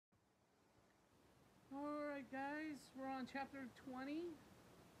guys, we're on chapter 20.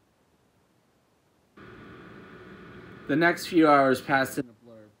 The next few hours passed in a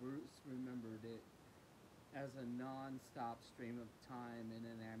blur. Bruce remembered it as a non-stop stream of time in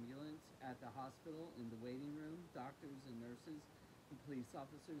an ambulance, at the hospital, in the waiting room, doctors and nurses and police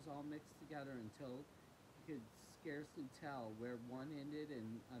officers all mixed together until he could scarcely tell where one ended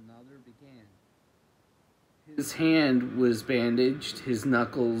and another began. His hand was bandaged, his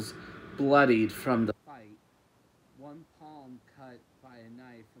knuckles bloodied from the fight, one palm cut by a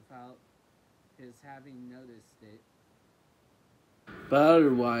knife without his having noticed it. But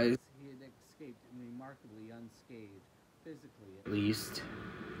otherwise, he had escaped remarkably unscathed, physically at least.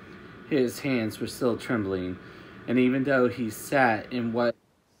 His hands were still trembling, and even though he sat in what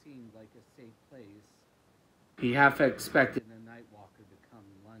seemed like a safe place, he half expected a night walker to come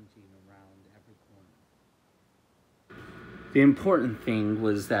lunging around every corner. The important thing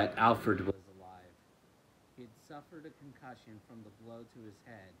was that Alfred was alive. He had suffered a concussion from the blow to his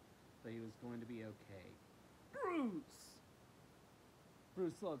head, but he was going to be okay. Bruce!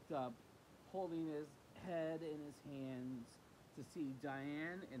 Bruce looked up, holding his head in his hands, to see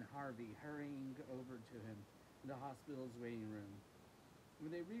Diane and Harvey hurrying over to him in the hospital's waiting room.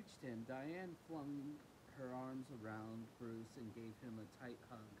 When they reached him, Diane flung her arms around Bruce and gave him a tight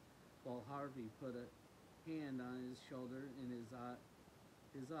hug, while Harvey put a hand on his shoulder and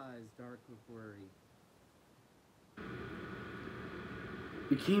his eyes dark with worry.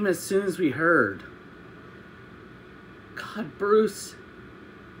 We came as soon as we heard. God, Bruce.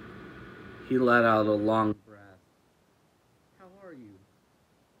 He let out a long breath. How are you?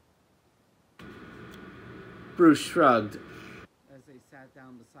 Bruce shrugged as they sat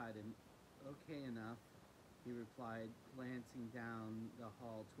down beside him. Okay enough, he replied, glancing down the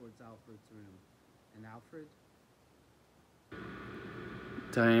hall towards Alfred's room. And Alfred?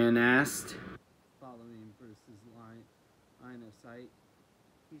 Diane asked, following Bruce's line of sight.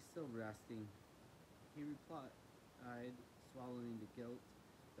 He's still resting, he replied, swallowing the guilt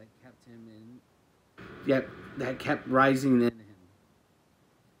that kept him in, yet that kept rising in him.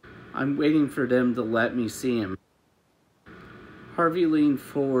 I'm waiting for them to let me see him. Harvey leaned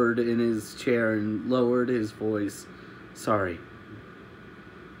forward in his chair and lowered his voice. Sorry,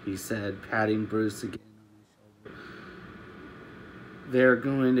 he said, patting Bruce again on his shoulder. They're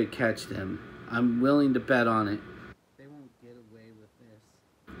going to catch them. I'm willing to bet on it. They won't get away with this.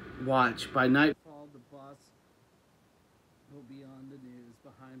 Watch, by nightfall the boss will be on the news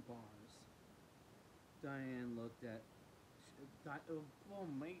behind bars. Diane looked at... Oh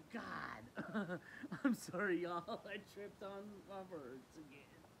my God! I'm sorry, y'all. I tripped on my words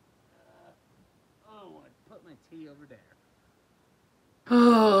again. I put my tea over there.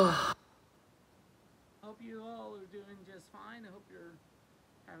 Oh. Hope you all are doing just fine. I hope you're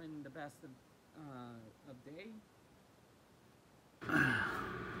having the best of day.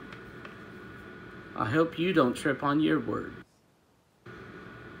 I hope you don't trip on your words.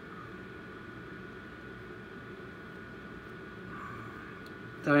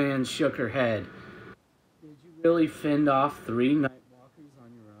 Diane shook her head. Did you really fend off 3 night walkers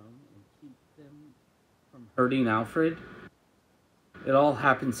on your own and keep them from hurting Alfred? It all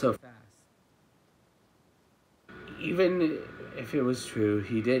happened so fast. Even if it was true,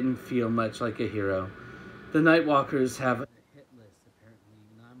 he didn't feel much like a hero. The Nightwalkers have a hit list, apparently,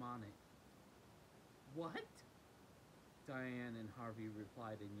 and I'm on it. What? Diane and Harvey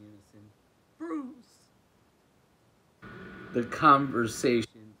replied in unison. Bruce! The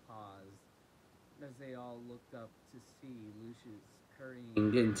conversation paused as they all looked up to see Lucius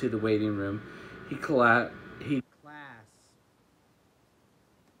hurrying into the waiting room. He clasped...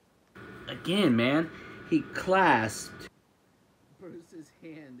 Again, man. He clasped Bruce's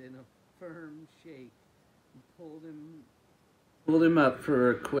hand in a firm shake and pulled him up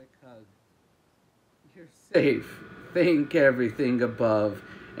for a quick hug. You're safe. Thank everything above.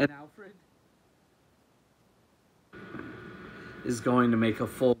 And Alfred is going to make a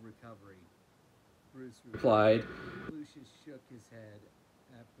full recovery, Bruce replied. Lucius shook his head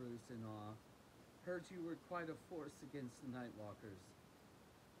at Bruce in awe. Heard you were quite a force against the Nightwalkers.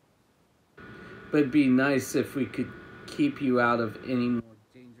 But it'd be nice if we could keep you out of any more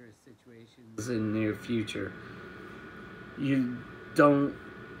dangerous situations in the near future. You don't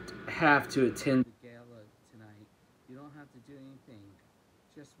have to attend the gala tonight. You don't have to do anything.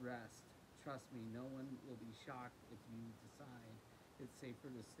 Just rest. Trust me, no one will be shocked if you decide it's safer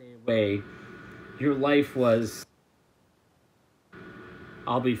to stay away. Your life was...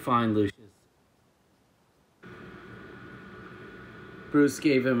 I'll be fine, Lucius. Bruce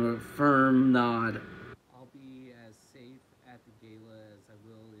gave him a firm nod. I'll be as safe at the gala as I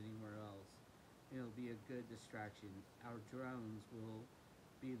will anywhere else. It'll be a good distraction. Our drones will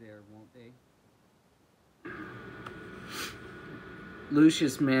be there, won't they?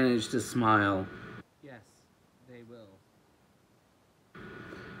 Lucius managed to smile. Yes, they will.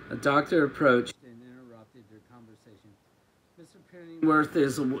 A doctor approached and interrupted their conversation. Mr. Pennyworth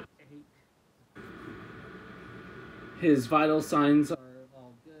is awake. His vital signs are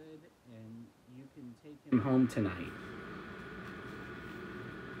all good, and you can take him home tonight.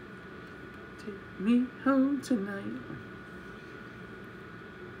 Take me home tonight.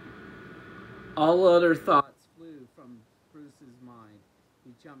 All other thoughts flew from Bruce's mind.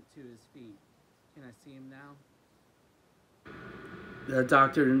 He jumped to his feet. Can I see him now? The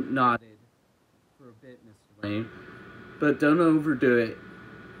doctor nodded for a bit, Mr. Wayne. But don't overdo it.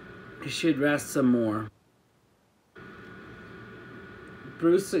 You should rest some more.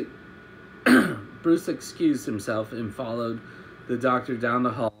 Bruce excused himself and followed the doctor down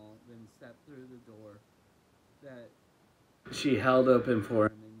the hall, then stepped through the door that she held open for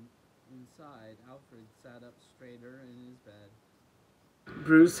him. And inside, Alfred sat up straighter in his bed.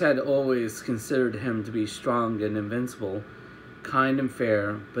 Bruce had always considered him to be strong and invincible, kind and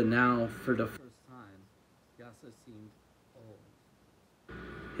fair, but now, for the first time, he also seemed old.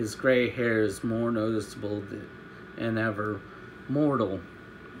 His gray hairs more noticeable than ever. Mortal.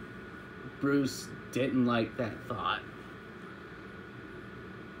 Bruce didn't like that thought.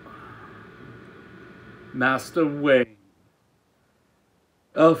 Master Wayne,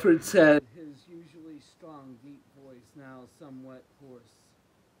 Alfred said, his usually strong, deep voice now somewhat hoarse.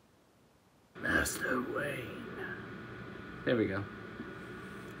 Master Wayne. There we go.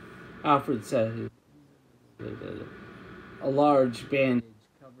 Alfred said, a large bandage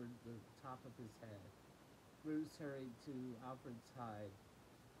covered the top of his head. Bruce hurried to Alfred's side,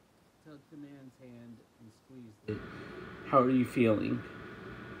 took the man's hand and squeezed it. How are you feeling?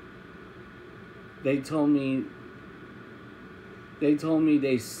 They told me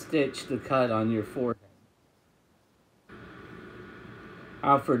they stitched the cut on your forehead.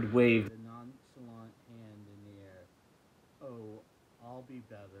 Alfred waved a nonchalant hand in the air. Oh, I'll be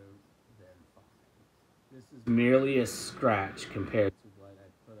better than fine. This is merely a scratch compared to what I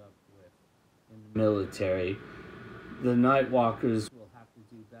put up with in the military. The Nightwalkers will have to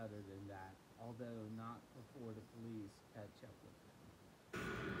do better than that, although not before the police catch up with them.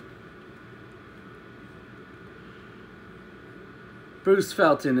 Bruce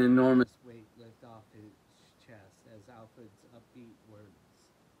felt an enormous weight lift off his chest as Alfred's upbeat words.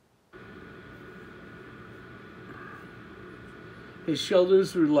 His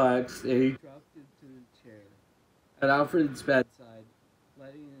shoulders relaxed and he dropped into a chair at Alfred's bedside,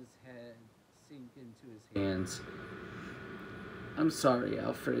 letting his head sink into his hands. I'm sorry,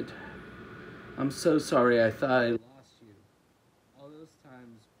 Alfred. I'm so sorry. I thought I lost you. All those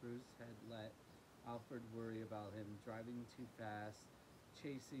times Bruce had let Alfred worry about him driving too fast,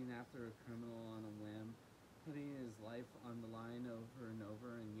 chasing after a criminal on a whim, putting his life on the line over and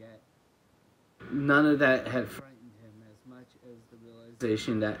over, and yet none of that had frightened him as much as the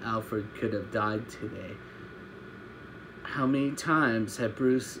realization that Alfred could have died today. How many times had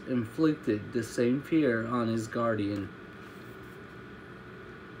Bruce inflicted the same fear on his guardian?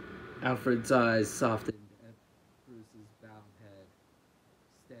 Alfred's eyes softened at Bruce's bowed head.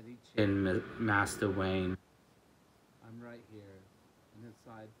 Steady chin, Master Wayne. I'm right here, and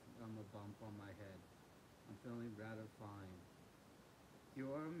aside from a bump on my head, I'm feeling rather fine.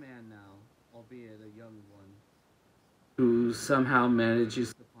 You are a man now, albeit a young one, who somehow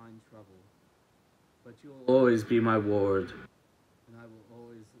manages to find trouble. But you will always be my ward, and I will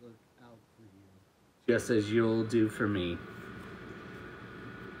always look out for you, just as you'll do for me.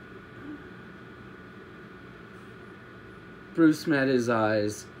 Bruce met his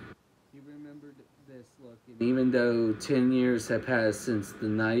eyes. He remembered this look, and even though 10 years had passed since the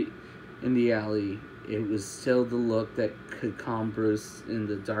night in the alley, it was still the look that could calm Bruce in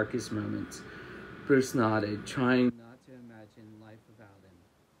the darkest moments. Bruce nodded, trying not to imagine life without him.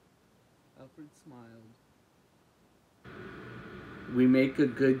 Alfred smiled. We make a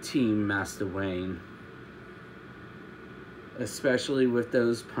good team, Master Wayne. Especially with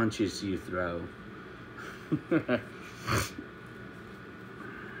those punches you throw.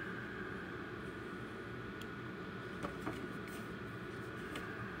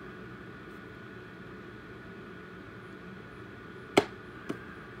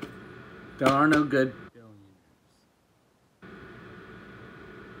 There are no good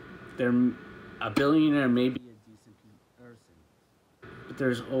billionaires. A billionaire may be a decent person, but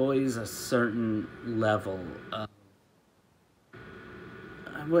there's always a certain level of,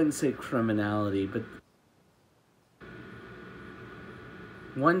 I wouldn't say criminality, but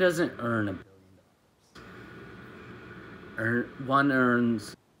one doesn't earn $1 billion. One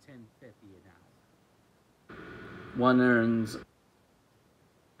earns $10.50 an hour. One earns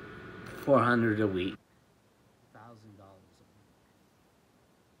 $400 a week. $1,000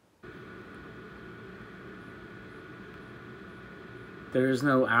 a week. There is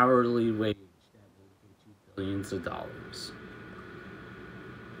no hourly wage that will get you billions of dollars.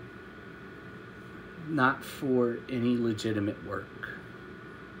 Not for any legitimate work.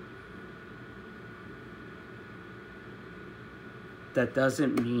 That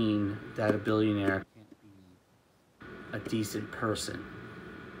doesn't mean that a billionaire can't be a decent person.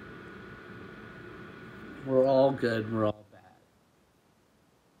 We're all good, we're all bad.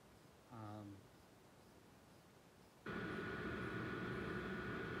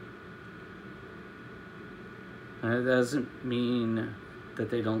 And it doesn't mean that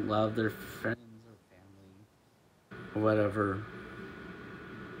they don't love their friends or family or whatever.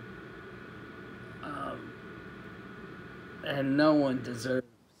 And no one deserves,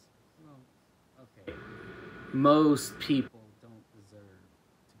 well, okay, most people don't deserve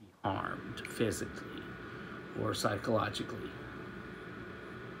to be harmed physically or psychologically.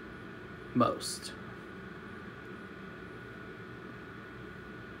 Most.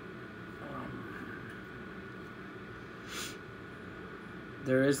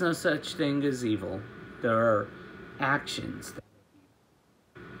 There is no such thing as evil. There are actions that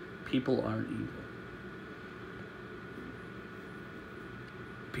are evil. People aren't evil.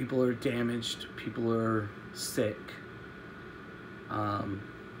 People are damaged. People are sick.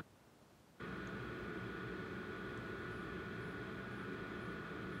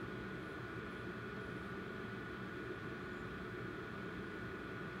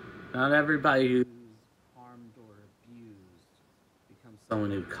 Not everybody who's harmed or abused becomes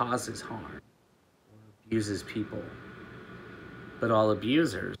someone who causes harm or abuses people. But all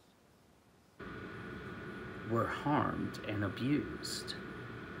abusers were harmed and abused.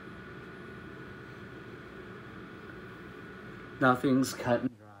 Nothing's cut and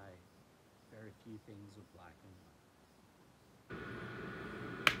dry. Very few things are black and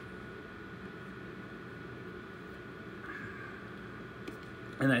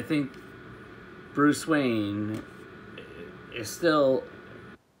white. And I think Bruce Wayne is still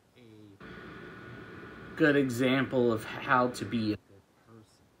a good example of how to be a good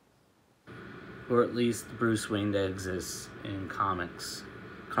person. Or at least Bruce Wayne that exists in comics,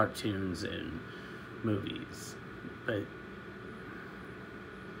 cartoons, and movies. But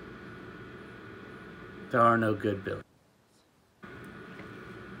there are no good billionaires.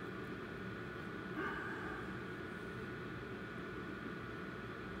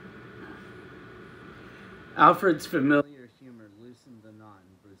 Alfred's familiar humor loosened the knot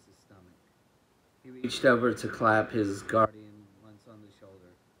in Bruce's stomach. He reached over to clap his guardian once on the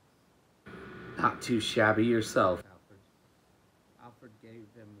shoulder. Not too shabby yourself, Alfred. Alfred gave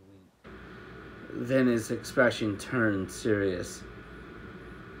him a wink. Then his expression turned serious.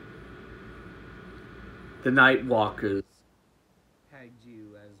 The Night Walkers pegged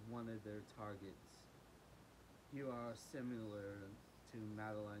you as one of their targets. You are similar to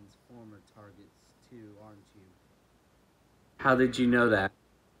Madeline's former targets too, aren't you? How did you know that?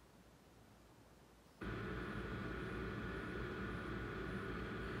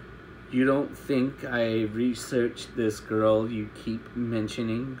 You don't think I researched this girl you keep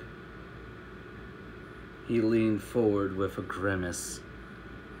mentioning? He leaned forward with a grimace.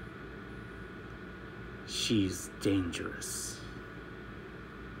 She's dangerous.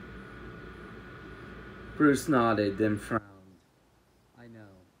 Bruce nodded, then frowned. I know,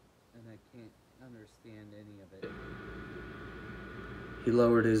 and I can't understand any of it. He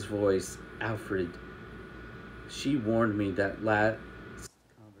lowered his voice. Alfred, she warned me that last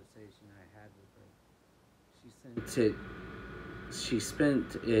conversation I had with her. She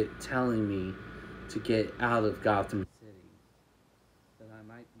spent it telling me to get out of Gotham City. That I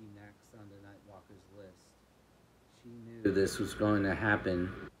might be next on the Nightwalker's list. She knew this was going to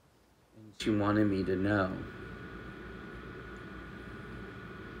happen, and she wanted me to know.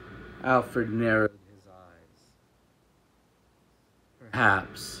 Alfred narrowed his eyes.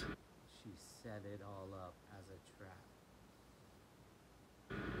 Perhaps she set it all up as a trap.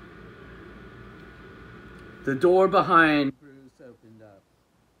 The door behind Bruce opened up.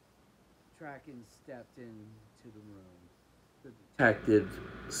 Traken stepped into the room. The detective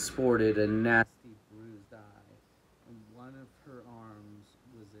sported a nasty bruised eye, and one of her arms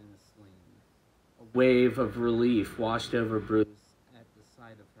was in a sling. A wave of relief washed over Bruce at the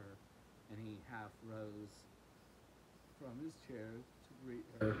sight of her, and he half rose from his chair to greet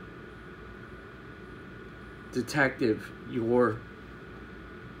her. Detective, you're...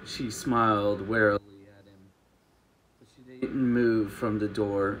 She smiled warily at him, but she didn't move from the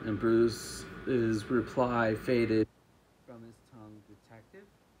door, and Bruce's reply faded from his tongue. Detective?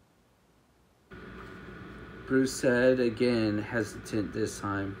 Bruce said again, hesitant this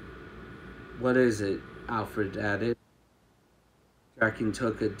time. What is it? Alfred added. Draken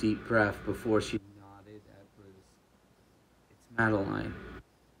took a deep breath before she nodded at Bruce. It's Madeline.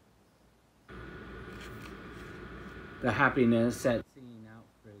 The happiness at seeing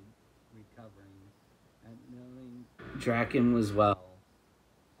Alfred recovering, at knowing Draken was well,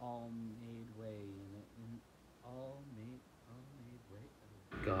 all made way all made way.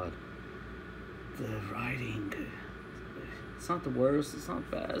 Oh God, the writing. It's not the worst. It's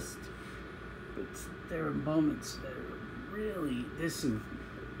not best, but there are moments that are really. This is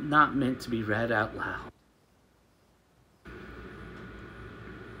not meant to be read out loud.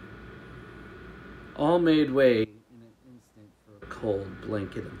 All made way in an instant for a cold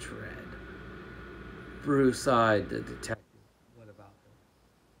blanket of dread. Bruce eyed the detective. What about her?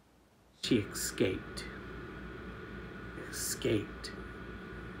 She escaped. Escaped.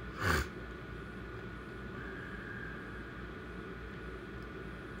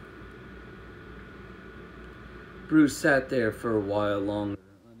 Bruce sat there for a while longer,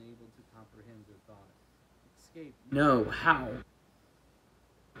 unable to comprehend her thought. Escape? No, how?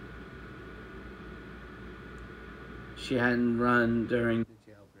 She hadn't run during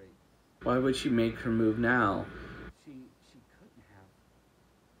the jailbreak. Why would she make her move now? She couldn't have.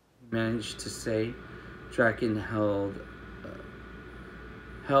 He managed to say. Draken held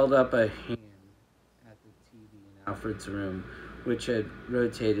up a hand at the TV in Alfred's room, which had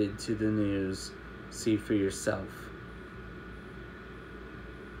rotated to the news. See for yourself.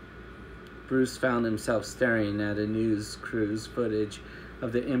 Bruce found himself staring at a news crew's footage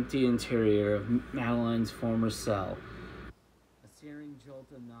of the empty interior of Madeline's former cell. A searing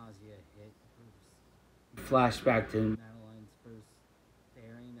jolt of nausea hit Bruce. He flashed back to Madeline's first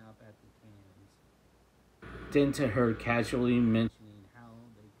staring up at the cans. Then to her casually mentioning how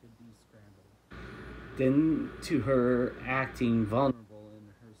they could be scrambled. Then to her acting vulnerable in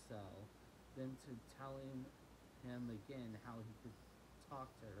her cell. Then to telling him again how he could talk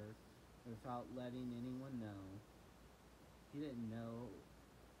to her without letting anyone know. He didn't know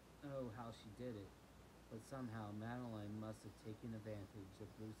how she did it, but somehow Madeline must have taken advantage of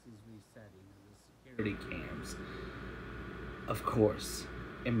Bruce's resetting of the security cams. Of course,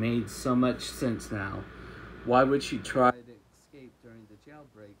 it made so much sense now. Why would she try to escape during the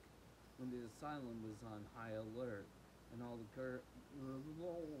jailbreak when the asylum was on high alert and all the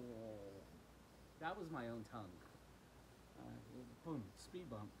That was my own tongue. Boom, speed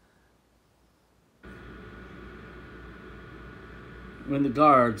bump. When the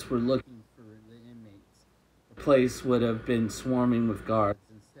guards were looking for the inmates, the place would have been swarming with guards.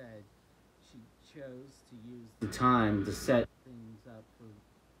 Instead, she chose to use the time to set things up for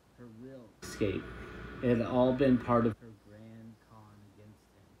her real escape. It had all been part of her grand con against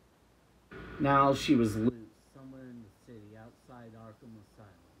him. Now she was loose, somewhere in the city, outside Arkham Asylum.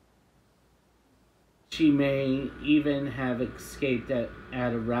 She may even have escaped at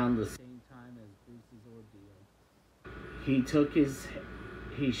around the same time as Bruce's ordeal.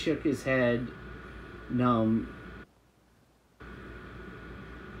 He shook his head, numb.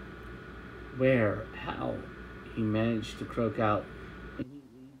 Where? How? He managed to croak out. Any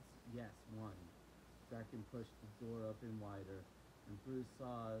leads? Yes, one. Draken pushed the door open wider, and Bruce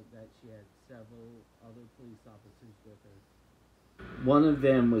saw that she had several other police officers with her. One of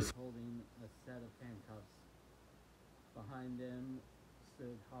them was holding a set of handcuffs. Behind them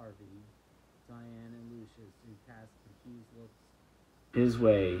stood Harvey, Diane, and Lucius, who cast confused looks his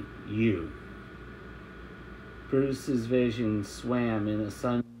way. You. Bruce's vision swam in a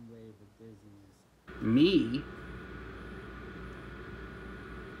sudden wave of dizziness. Me?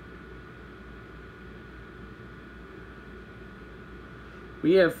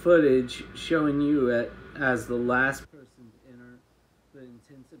 We have footage showing you as the last person to enter the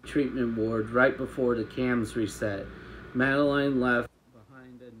intensive treatment ward right before the cams reset. Madeline left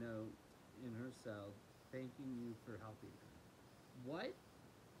behind a note in her cell thanking you for helping her. What?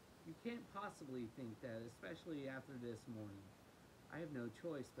 You can't possibly think that, especially after this morning. I have no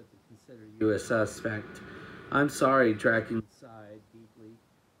choice but to consider you a suspect. I'm sorry, Draken sighed deeply,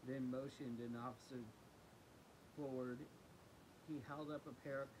 then motioned an officer forward. He held up a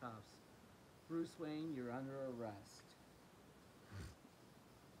pair of cuffs. Bruce Wayne, you're under arrest.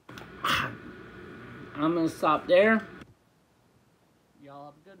 I'm gonna stop there. Y'all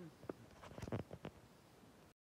have a good one.